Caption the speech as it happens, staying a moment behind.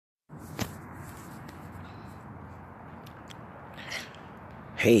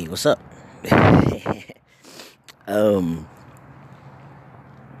Hey, what's up? um,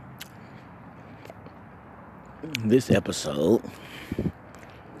 this episode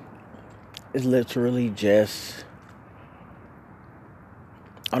is literally just,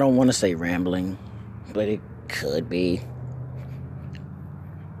 I don't want to say rambling, but it could be.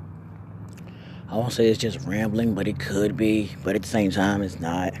 I won't say it's just rambling, but it could be. But at the same time, it's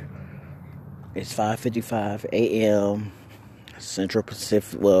not. It's 5:55 a.m. Central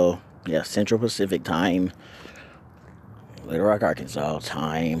Pacific. Well, yeah, Central Pacific time. Little Rock, Arkansas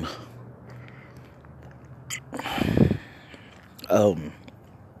time. Um,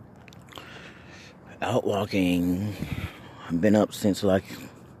 Out walking. I've been up since like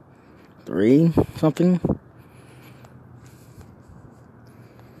 3 something.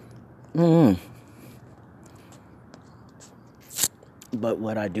 But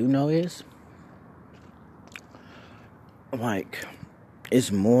what I do know is, like,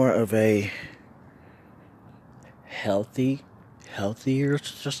 it's more of a healthier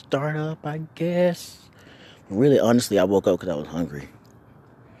startup, I guess. Really, honestly, I woke up because I was hungry.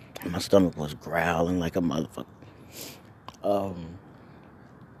 My stomach was growling like a motherfucker. I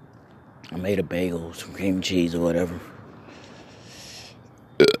made a bagel, some cream cheese or whatever.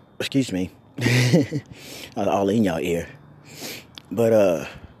 Excuse me. I was all in y'all ear. But,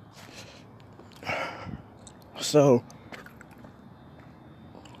 so,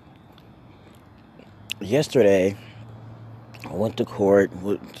 yesterday, I went to court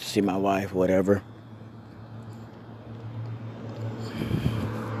to see my wife, whatever,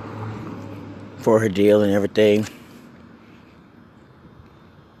 for her deal and everything.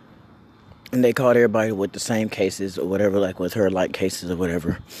 And they called everybody with the same cases or whatever, like with her like cases or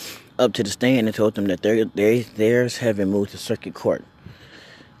whatever, up to the stand and told them that theirs have been moved to circuit court.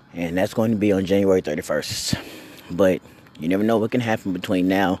 And that's going to be on January 31st. But you never know what can happen between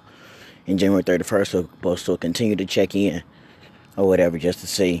now and January 31st. So supposed to continue to check in or whatever just to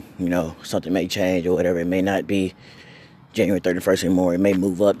see, something may change or whatever. It may not be January 31st anymore. It may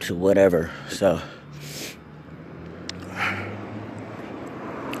move up to whatever.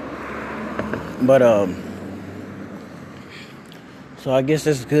 But so I guess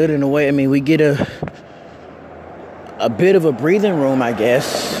that's good in a way. I mean, we get a bit of a breathing room, I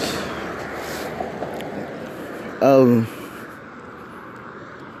guess.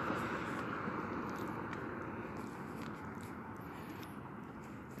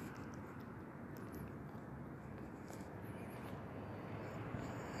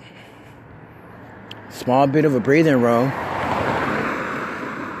 Small bit of a breathing room,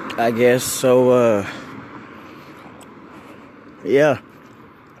 I guess. So, yeah.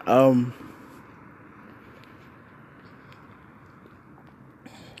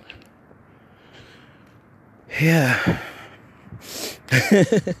 Yeah.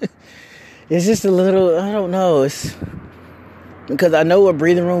 It's just a little, I don't know. It's because I know what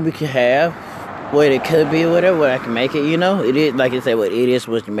breathing room we can have, what it could be or whatever, what I can make it, It is, like I say, what it is,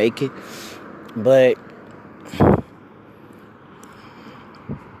 what you make it. But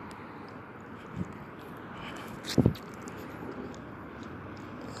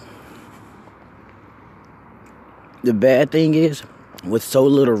the bad thing is, with so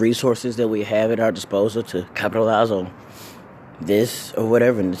little resources that we have at our disposal to capitalize on this or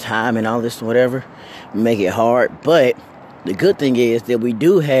whatever, and the time and all this and whatever, make it hard. But the good thing is that we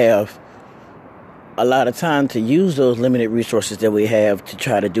do have a lot of time to use those limited resources that we have to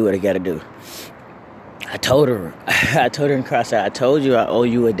try to do what I gotta do. I told her in cross out, I told you I owe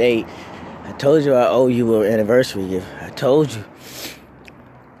you a date. I told you I owe you an anniversary gift. I told you.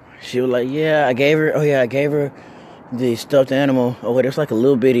 She was like, yeah, I gave her the stuffed animal, or whatever. It's like a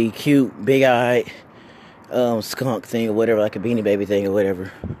little bitty, cute, big-eyed skunk thing, or whatever, like a Beanie Baby thing, or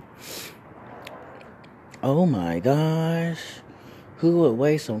whatever. Oh my gosh. Who would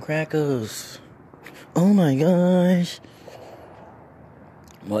waste some crackers? Oh my gosh.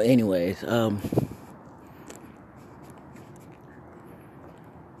 Well, anyways,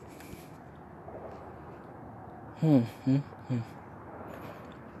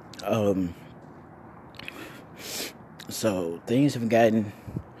 so things have gotten,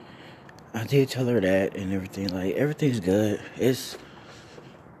 I did tell her that and everything, like, everything's good. It's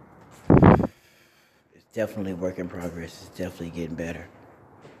definitely a work in progress. It's definitely getting better.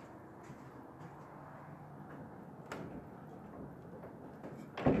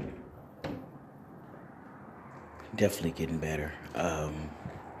 Definitely getting better.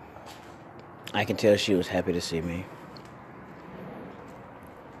 I can tell she was happy to see me.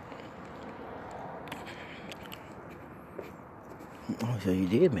 Oh, so you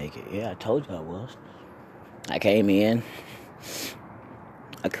did make it. Yeah, I told you I was. I came in.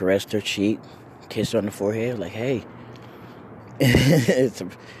 I caressed her cheek, kissed her on the forehead, like, hey. It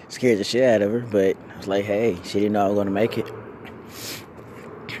scared the shit out of her, but I was like, hey, she didn't know I was going to make it.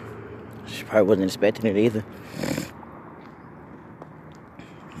 She probably wasn't expecting it either.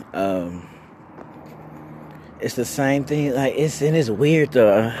 It's the same thing. Like, it's weird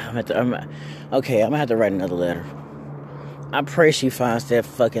though. I'm gonna have to write another letter. I pray she finds that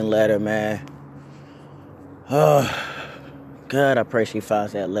fucking letter, man. Oh, God, I pray she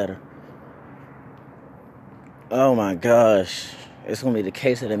finds that letter. Oh my gosh. It's gonna be the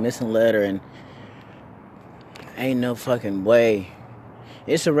case of the missing letter, and ain't no fucking way.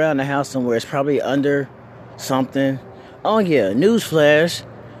 It's around the house somewhere. It's probably under something. Oh yeah, newsflash.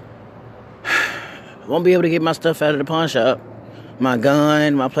 Won't be able to get my stuff out of the pawn shop. My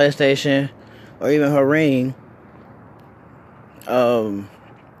gun, my PlayStation, or even her ring. Another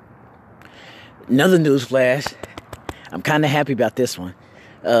newsflash. I'm kind of happy about this one.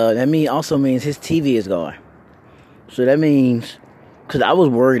 That also means his TV is gone. So that means, because I was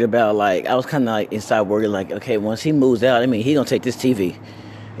worried about, like, I was kind of like inside worried, like, okay, once he moves out, he gonna take this TV.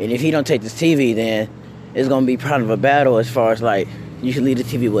 And if he don't take this TV, then it's gonna be part of a battle as far as, like, you can leave the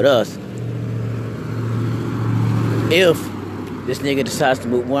TV with us. If this nigga decides to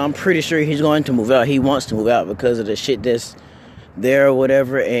move, well, I'm pretty sure he's going to move out. He wants to move out because of the shit that's there or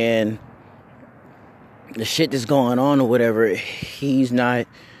whatever, and the shit that's going on or whatever. He's not,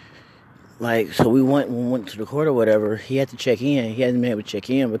 like, so we went to the court or whatever. He had to check in. He hasn't been able to check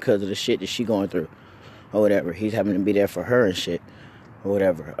in because of the shit that she going through or whatever. He's having to be there for her and shit or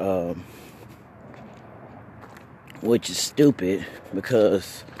whatever. Which is stupid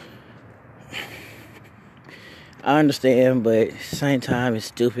because I understand, but at the same time, it's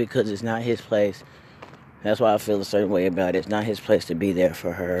stupid because it's not his place. That's why I feel a certain way about it. It's not his place to be there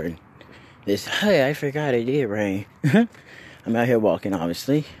for her. And this, hey, I forgot it did rain. I'm out here walking,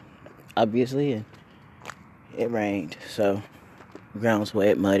 obviously, and it rained. So, the ground's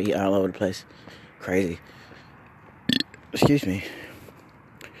wet, muddy, all over the place. Crazy. Excuse me.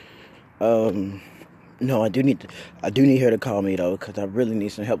 No, I do need her to call me, though, because I really need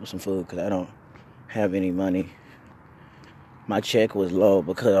some help with some food, because I don't have any money. My check was low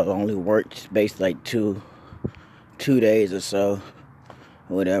because I only worked basically like two days or so,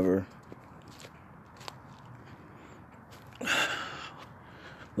 whatever.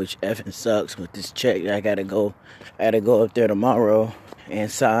 Which effing sucks with this check. I gotta go up there tomorrow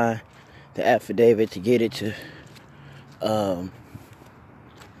and sign the affidavit to get it to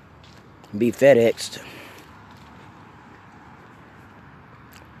be FedExed.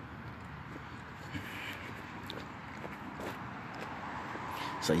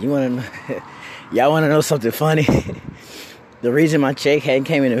 So y'all wanna know something funny? The reason my check hadn't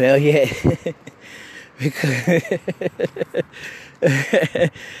came in the mail yet, because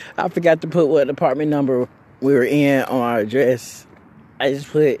I forgot to put what apartment number we were in on our address. I just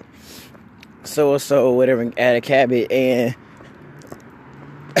put so whatever, add a cabbage, and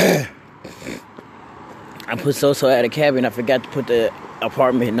I put so add a cabbage, and I forgot to put the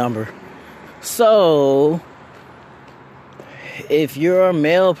apartment number. So if you're a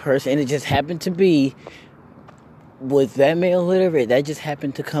mail person and it just happened to be with that mail, whatever, that just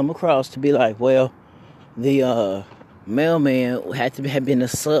happened to come across to be like, well, the mailman had to have been a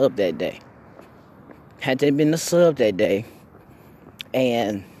sub that day. And had to have been the sub that day,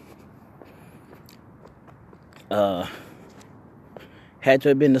 and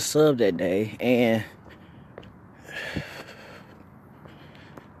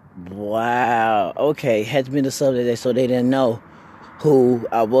wow, okay, had to been the sub that day, so they didn't know who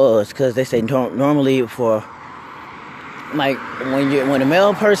I was, because they say normally for, like, when a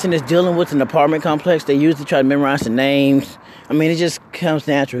mail person is dealing with an apartment complex, they usually try to memorize the names. It just comes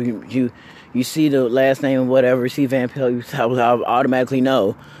natural. You see the last name or whatever, see Van Pelt, you automatically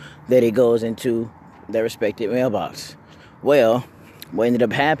know that it goes into their respective mailbox. Well, what ended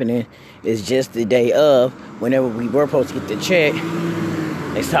up happening is just the day of, whenever we were supposed to get the check,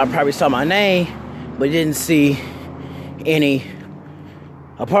 they probably saw my name, but didn't see any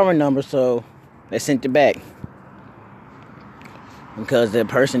apartment number, so they sent it back because the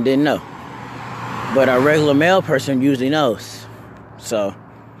person didn't know. But a regular mail person usually knows. So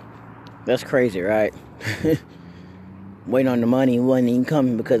that's crazy, right? Waiting on the money wasn't even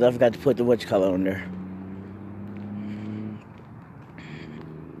coming because I forgot to put the whatchamacallit on there.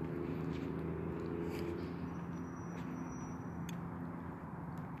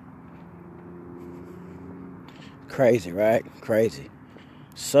 Crazy, right? Crazy.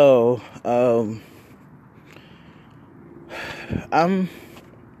 So, I'm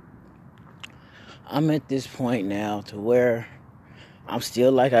at this point now to where I'm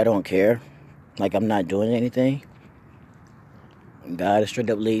still like I don't care. Like I'm not doing anything. God is straight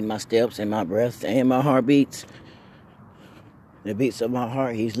up leading my steps and my breaths and my heartbeats. The beats of my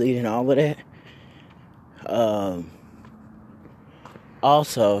heart, He's leading all of that.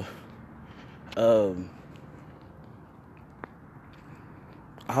 Also,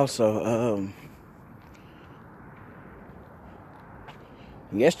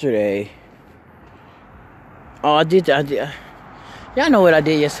 yesterday, I did, y'all know what I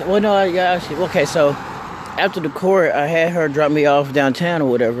did yesterday. Well, no, okay, so after the court, I had her drop me off downtown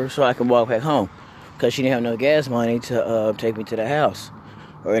or whatever so I could walk back home. Because she didn't have no gas money to take me to the house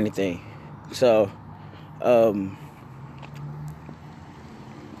or anything. So,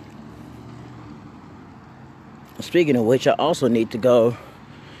 speaking of which, I also need to go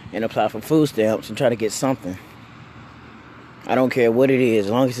and apply for food stamps and try to get something. I don't care what it is,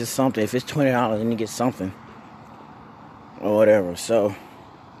 as long as it's something. If it's $20, then you get something. Or whatever, so...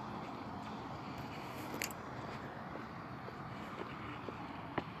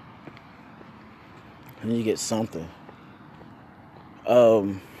 and you get something. They're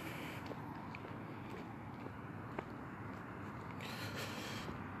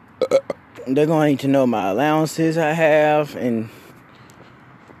going to need to know my allowances I have, and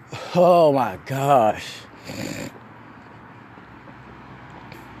oh my gosh.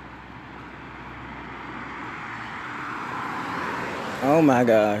 Oh my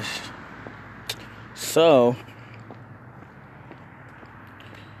gosh. So,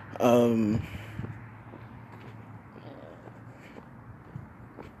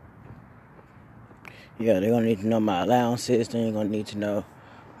 yeah, they're gonna need to know my allowances. They're gonna need to know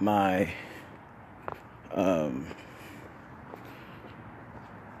my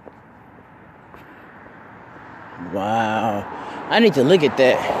wow. I need to look at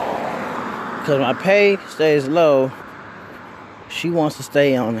that because my pay stays low. She wants to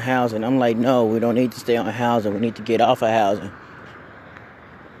stay on housing. I'm like, no, we don't need to stay on housing. We need to get off of housing.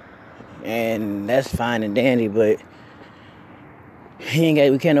 And that's fine and dandy, but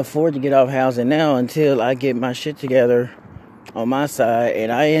we can't afford to get off housing now until I get my shit together on my side.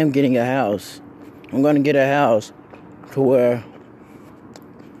 And I am getting a house. I'm going to get a house to where,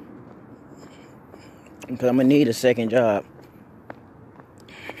 because I'm going to need a second job.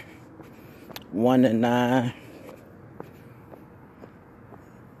 1 to 9.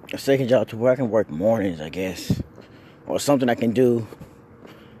 A second job to where I can work mornings, I guess. Or something I can do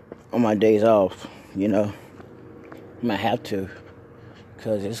on my days off, you know. I might have to.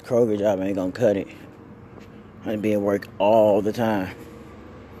 Because this Kroger job ain't going to cut it. I'm going to be at work all the time.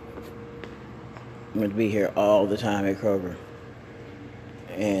 I'm going to be here all the time at Kroger.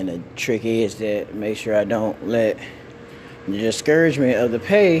 And the trick is that make sure I don't let the discouragement of the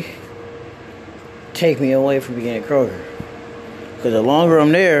pay take me away from being at Kroger. Because the longer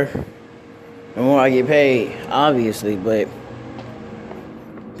I'm there, the more I get paid, obviously. But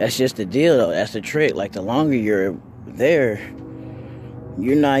that's just the deal, though. That's the trick. Like, the longer you're there,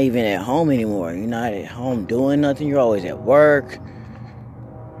 you're not even at home anymore. You're not at home doing nothing. You're always at work.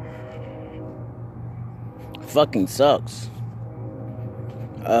 Fucking sucks.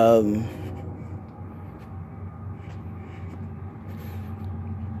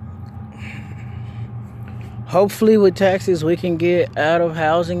 Hopefully with taxes we can get out of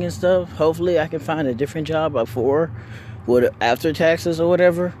housing and stuff. Hopefully I can find a different job after taxes or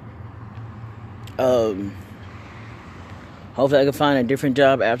whatever. Hopefully I can find a different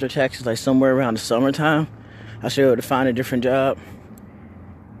job after taxes, like somewhere around the summertime. I should be able to find a different job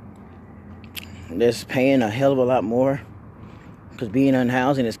that's paying a hell of a lot more. Because being on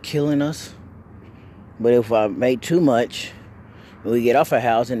housing is killing us. But if I make too much, when we get off of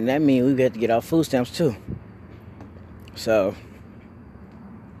housing, that means we get to get off food stamps too. So,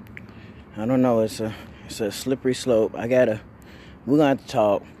 I don't know. It's a slippery slope. We're going to have to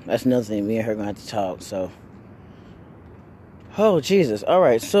talk. That's another thing. Me and her going to have to talk. So, oh, Jesus. All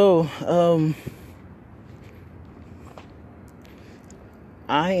right. So,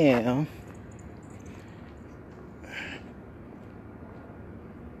 I am...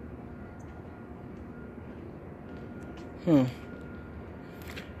 I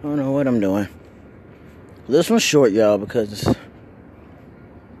don't know what I'm doing. This one's short, y'all, because I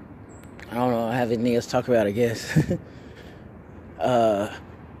don't know. I have anything else to talk about, I guess. I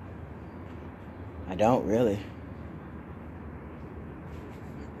don't really.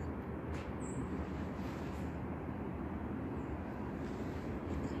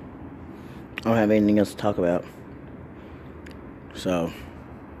 I don't have anything else to talk about. So,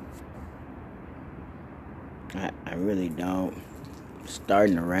 I really don't. It's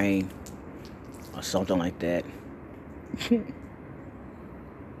starting to rain or something like that.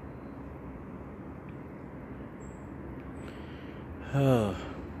 Oh.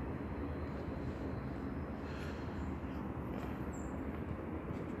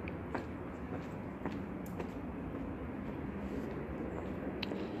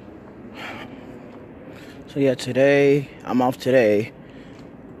 So yeah, today, I'm off today.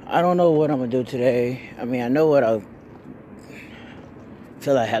 I don't know what I'm gonna do today. I mean, I know what I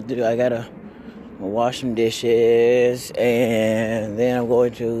feel I have to do. I gotta wash some dishes, and then I'm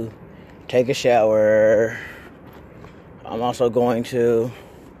going to take a shower. I'm also going to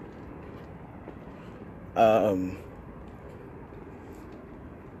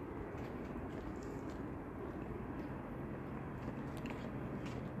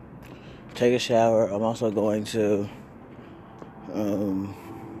take a shower. I'm also going to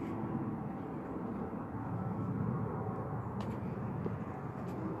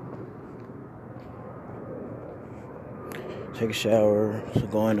take a shower. So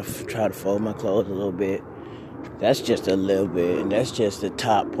going to try to fold my clothes a little bit. That's just a little bit, and that's just the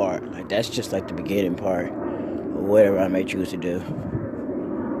top part. Like, that's just like the beginning part of whatever I may choose to do.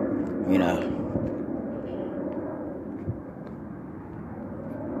 You know.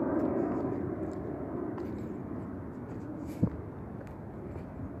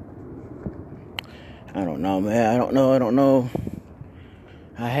 I don't know, man. I don't know.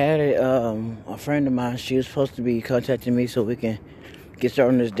 I had a friend of mine. She was supposed to be contacting me so we can get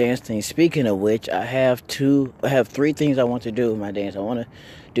started on this dance thing. Speaking of which, I have 3 things I want to do with my dance. I want to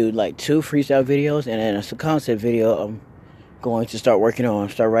do like 2 freestyle videos, and then a concept video I'm going to start working on.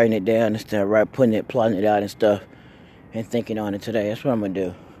 Start writing it down and start plotting it out and stuff, and thinking on it today. That's what I'm gonna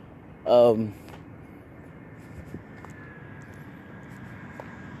do.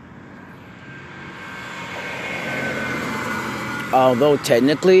 Although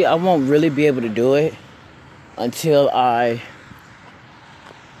technically I won't really be able to do it until I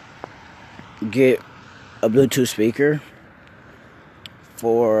get a Bluetooth speaker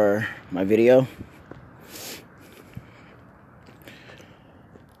for my video.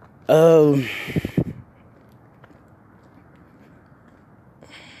 But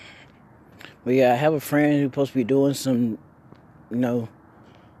yeah, I have a friend who's supposed to be doing some,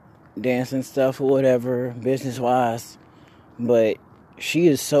 dancing stuff or whatever, business-wise. But she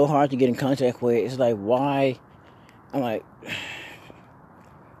is so hard to get in contact with. It's like, why? I'm like,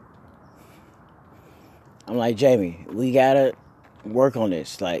 Jamie, we gotta work on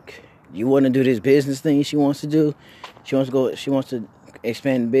this. Like, you want to do this business thing she wants to do. She wants to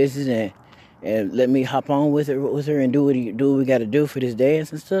expand the business and let me hop on with her and do what we got to do for this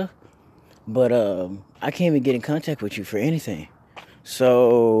dance and stuff. But I can't even get in contact with you for anything.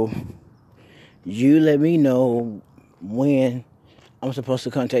 So you let me know when I'm supposed to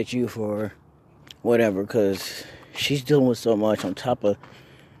contact you for whatever, because she's dealing with so much on top of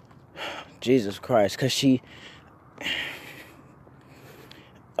Jesus Christ. Because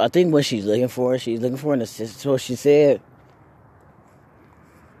I think what she's looking for an assistant. So she said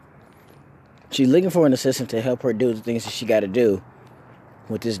she's looking for an assistant to help her do the things that she got to do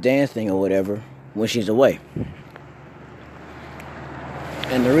with this dance thing or whatever when she's away.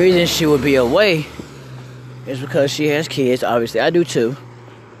 And the reason she would be away is because she has kids. Obviously, I do too.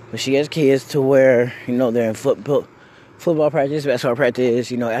 But she has kids to where, they're in football practice, basketball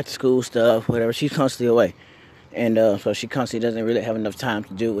practice, after school stuff, whatever. She's constantly away. And so she constantly doesn't really have enough time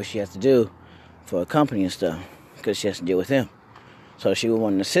to do what she has to do for a company and stuff, because she has to deal with them. So she would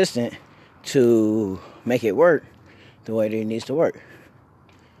want an assistant to make it work the way that it needs to work.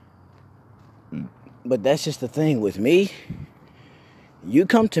 But that's just the thing with me. You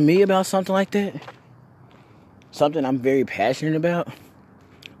come to me about something like that, something I'm very passionate about,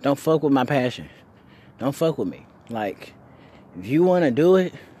 don't fuck with my passion. Don't fuck with me. Like, if you want to do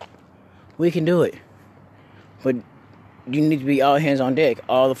it, we can do it. But you need to be all hands on deck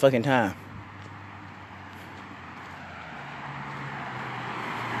all the fucking time.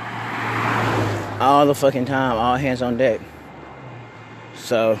 All the fucking time, all hands on deck.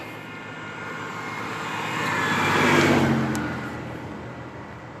 So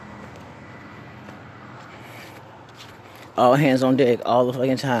all hands on deck all the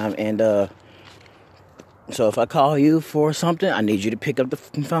fucking time. And so if I call you for something, I need you to pick up the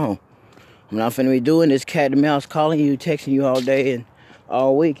phone. I'm not finna be doing this cat and mouse, calling you, texting you all day and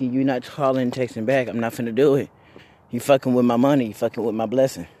all week, and you not calling and texting back. I'm not finna do it. You fucking with my money, you fucking with my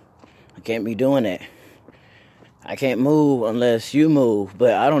blessing. I can't be doing that. I can't move unless you move,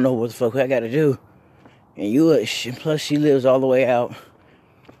 but I don't know what the fuck I gotta do. And plus she lives all the way out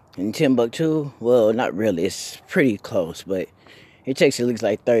in Timbuktu. Well, not really, it's pretty close, but it takes at least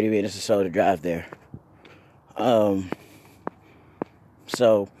like 30 minutes or so to drive there.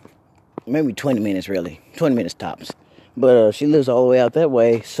 So maybe 20 minutes really, 20 minutes tops. But she lives all the way out that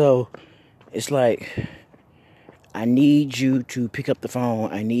way. So it's like, I need you to pick up the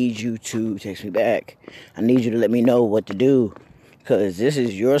phone. I need you to text me back. I need you to let me know what to do. Because this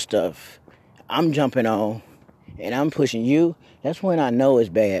is your stuff. I'm jumping on and I'm pushing you. That's when I know it's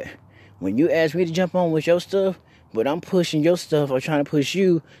bad. When you ask me to jump on with your stuff, but I'm pushing your stuff or trying to push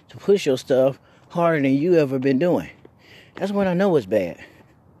you to push your stuff harder than you ever been doing. That's when I know it's bad.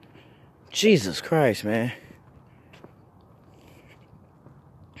 Jesus Christ, man.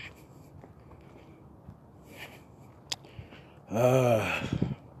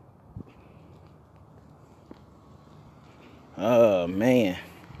 Oh, man.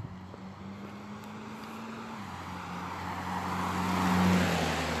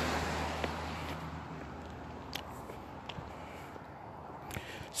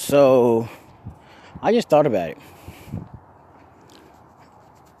 So, I just thought about it.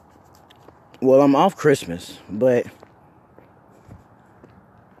 Well, I'm off Christmas, but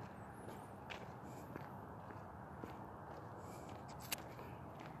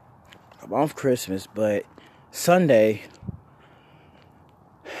Sunday,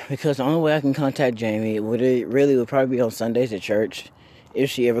 because the only way I can contact Jamie would probably be on Sundays at church, if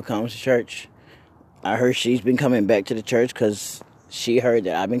she ever comes to church. I heard she's been coming back to the church because she heard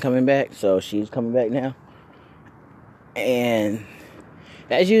that I've been coming back, so she's coming back now. And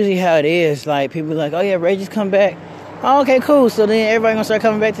that's usually how it is. Like, people are like, oh yeah, Ray just come back. Oh, okay, cool. So then everybody gonna start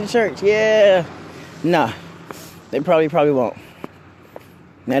coming back to the church. Yeah. Nah. They probably won't.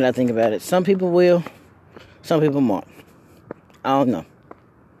 Now that I think about it. Some people will. Some people won't. I don't know.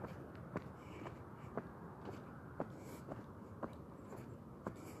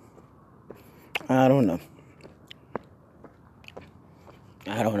 I don't know.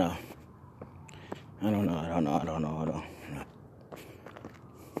 I don't know. I don't know. I don't know. I don't know. I don't know.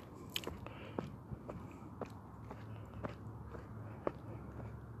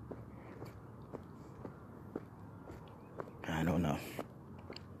 I don't know.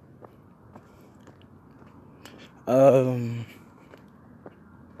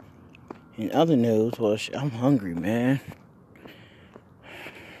 In other news, well, I'm hungry, man.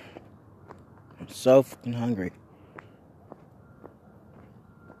 I'm so fucking hungry.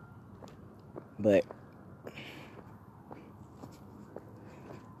 But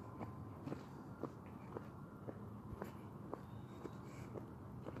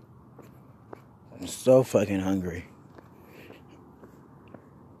I'm so fucking hungry.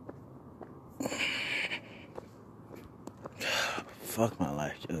 Fuck my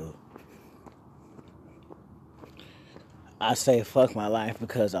life, dude. I say fuck my life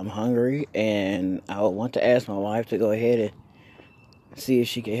because I'm hungry, and I would want to ask my wife to go ahead and see if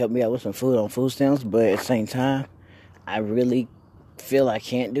she can help me out with some food on food stamps, but at the same time, I really feel I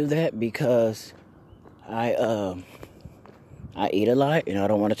can't do that because I eat a lot and I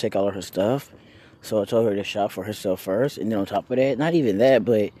don't want to take all of her stuff. So I told her to shop for herself first, and then on top of that, not even that,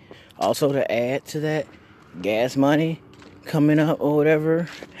 but also to add to that, gas money coming up or whatever,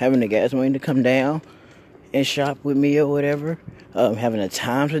 having the gas money to come down and shop with me or whatever, having the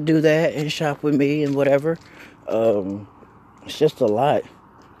time to do that and shop with me and whatever. It's just a lot.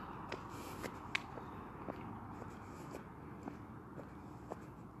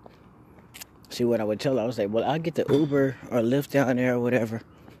 See, what I would tell her, I was like, well, I'll get the Uber or Lyft down there or whatever.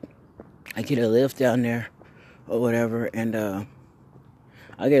 I get a Lyft down there or whatever, and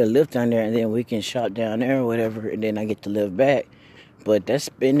I get a Lyft down there, and then we can shop down there or whatever, and then I get the Lyft back. But that's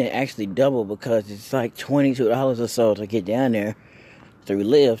spending actually double because it's like $22 or so to get down there through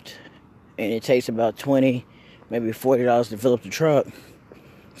Lyft, and it takes about $20, maybe $40 to fill up the truck.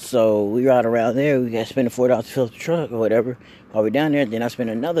 So we ride around there, we got to spend $4 to fill up the truck or whatever. While we're down there, then I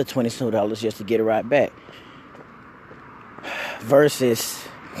spend another $22 just to get a ride back. Versus,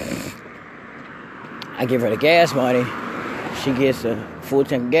 I give her the gas money, she gets a full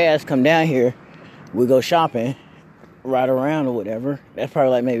tank of gas, come down here, we go shopping, ride around or whatever. That's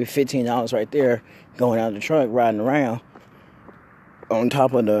probably like maybe $15 right there, going out of the truck, riding around. On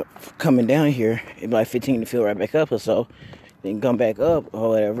top of the coming down here, it'd be like 15 to fill right back up or so. Then come back up or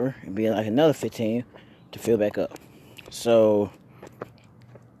whatever, it'd be like another 15 to fill back up. So,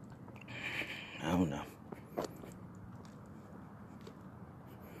 I don't know.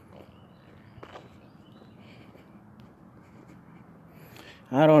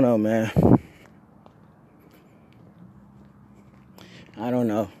 I don't know, man. I don't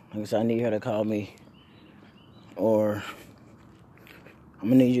know. I guess I need her to call me. Or I'm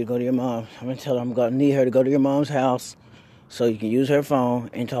going to need you to go to your mom. I'm going to tell her I'm going to need her to go to your mom's house so you can use her phone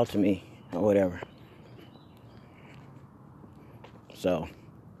and talk to me or whatever. So,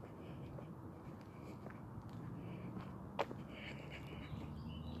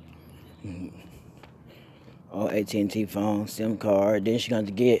 Old AT&T phone, SIM card. Then she's going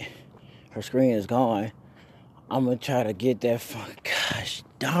to get, her screen is gone. I'm going to try to get that phone. Gosh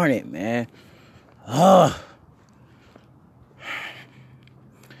darn it, man. Oh.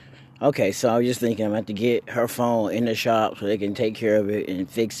 Okay, so I was just thinking I'm going to have to get her phone in the shop so they can take care of it and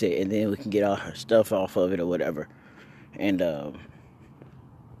fix it, and then we can get all her stuff off of it or whatever. And,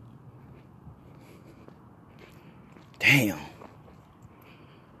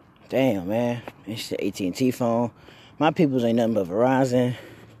 Damn, man. It's the AT&T phone. My people's ain't nothing but Verizon.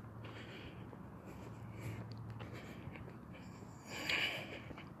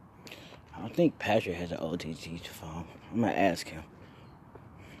 I think Patrick has an OTT phone. I'm going to ask him.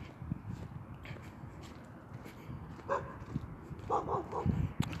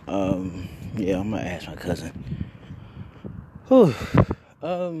 Yeah, I'm gonna ask my cousin. Whew.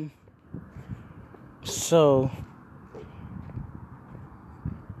 So,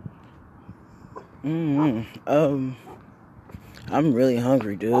 I'm really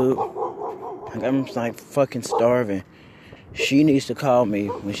hungry, dude. Like, I'm like fucking starving. She needs to call me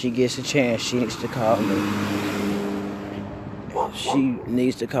when she gets a chance. She needs to call me. She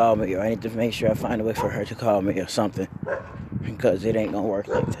needs to call me, or I need to make sure I find a way for her to call me or something, because it ain't gonna work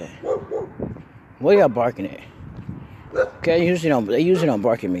like that. What y'all barking at? Okay, they usually don't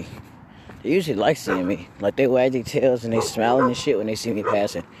bark at me. They usually like seeing me. Like, they wag their tails and they smiling and shit when they see me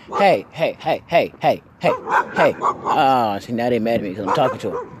passing. Hey. Oh, see, now they mad at me because I'm talking to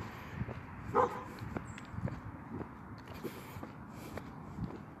them.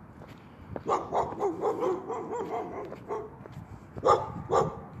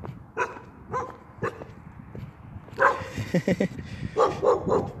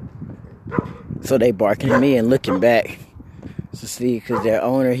 So they barking at me and looking back to see, because their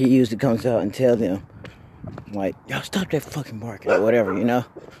owner, he usually comes out and tell them, like, y'all stop that fucking barking or whatever, you know.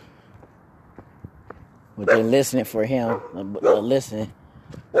 But they're listening for him, they're listening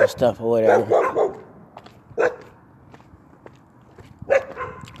for stuff or whatever.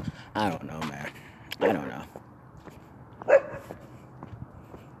 I don't know, man. I don't know.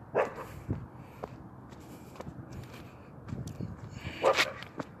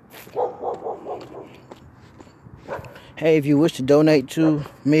 Hey, if you wish to donate to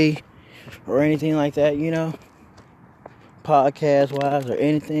me or anything like that, you know, podcast-wise or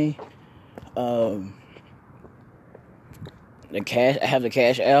anything, I have the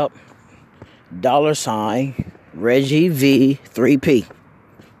cash app, $ Reggie V 3P.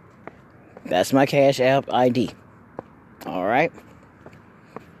 That's my cash app ID. All right.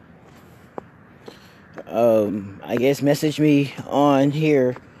 I guess message me on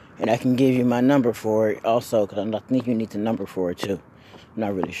here, and I can give you my number for it also, because I think you need the number for it too. I'm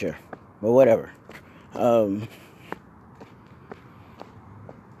not really sure, but whatever.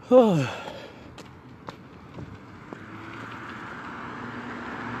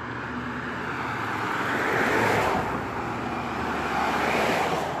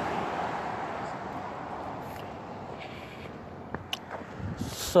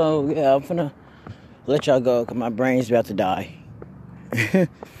 So, yeah, I'm gonna let y'all go, because my brain's about to die.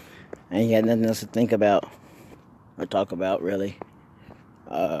 And you got nothing else to think about or talk about, really.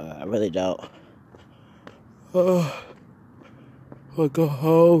 I really don't. I'll go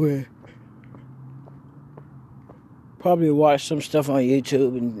home and probably watch some stuff on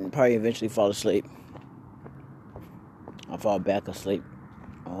YouTube and probably eventually fall asleep. I'll fall back asleep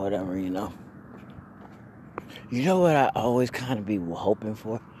or whatever, you know. You know what I always kind of be hoping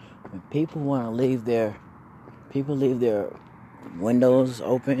for? When people want to leave their windows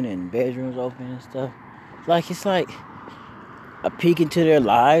open and bedrooms open and stuff. It's like a peek into their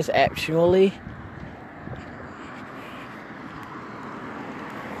lives, actually.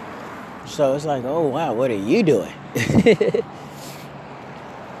 So it's like, oh wow, what are you doing?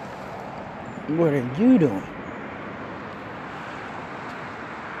 What are you doing?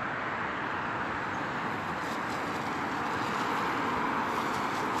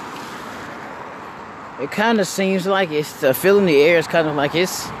 It kind of seems like it's the feel in the air is kind of like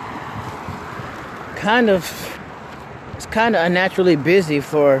it's kind of unnaturally busy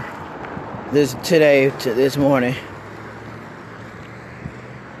for this morning.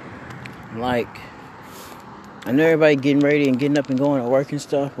 Like, I know everybody getting ready and getting up and going to work and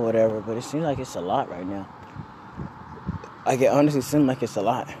stuff or whatever, but it seems like it's a lot right now. Like, it honestly seems like it's a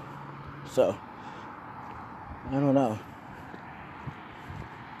lot. So, I don't know.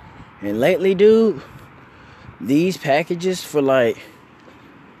 And lately, dude, these packages for, like,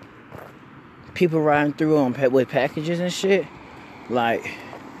 people riding through with packages and shit, like,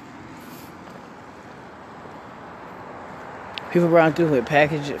 People around through with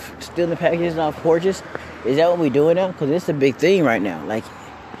packages, stealing packages off porches. Is that what we doing now? Because it's a big thing right now. Like,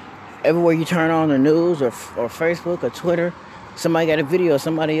 everywhere you turn on the news or Facebook or Twitter, somebody got a video of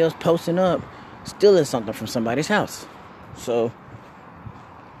somebody else posting up, stealing something from somebody's house. So,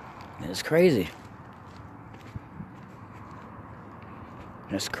 it's crazy.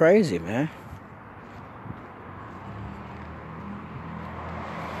 It's crazy, man.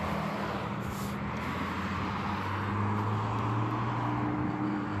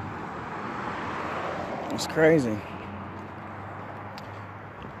 It's crazy.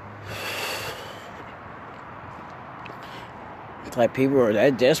 It's like people are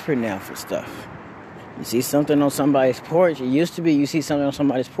that desperate now for stuff. You see something on somebody's porch. It used to be you see something on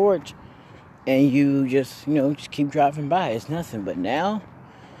somebody's porch and you just, just keep driving by. It's nothing. But now,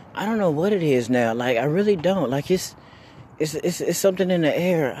 I don't know what it is now. Like, I really don't. Like, it's something in the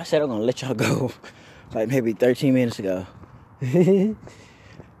air. I said I'm going to let y'all go like maybe 13 minutes ago.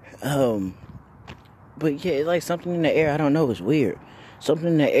 But yeah, it's like something in the air. I don't know. It's weird. Something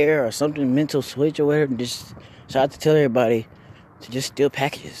in the air or something mental switch or whatever. Just tried to tell everybody to just steal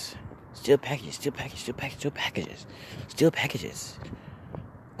packages. Steal packages. Steal packages. Steal packages. Steal packages. Steal packages.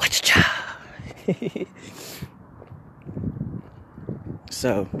 Whatcha?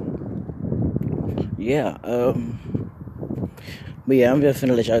 So, yeah. But yeah, I'm just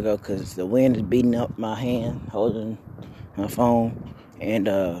finna let y'all go because the wind is beating up my hand, holding my phone, and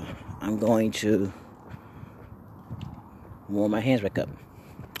I'm going to warm my hands back up.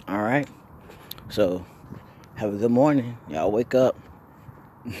 All right. So, have a good morning. Y'all wake up.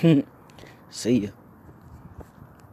 See ya.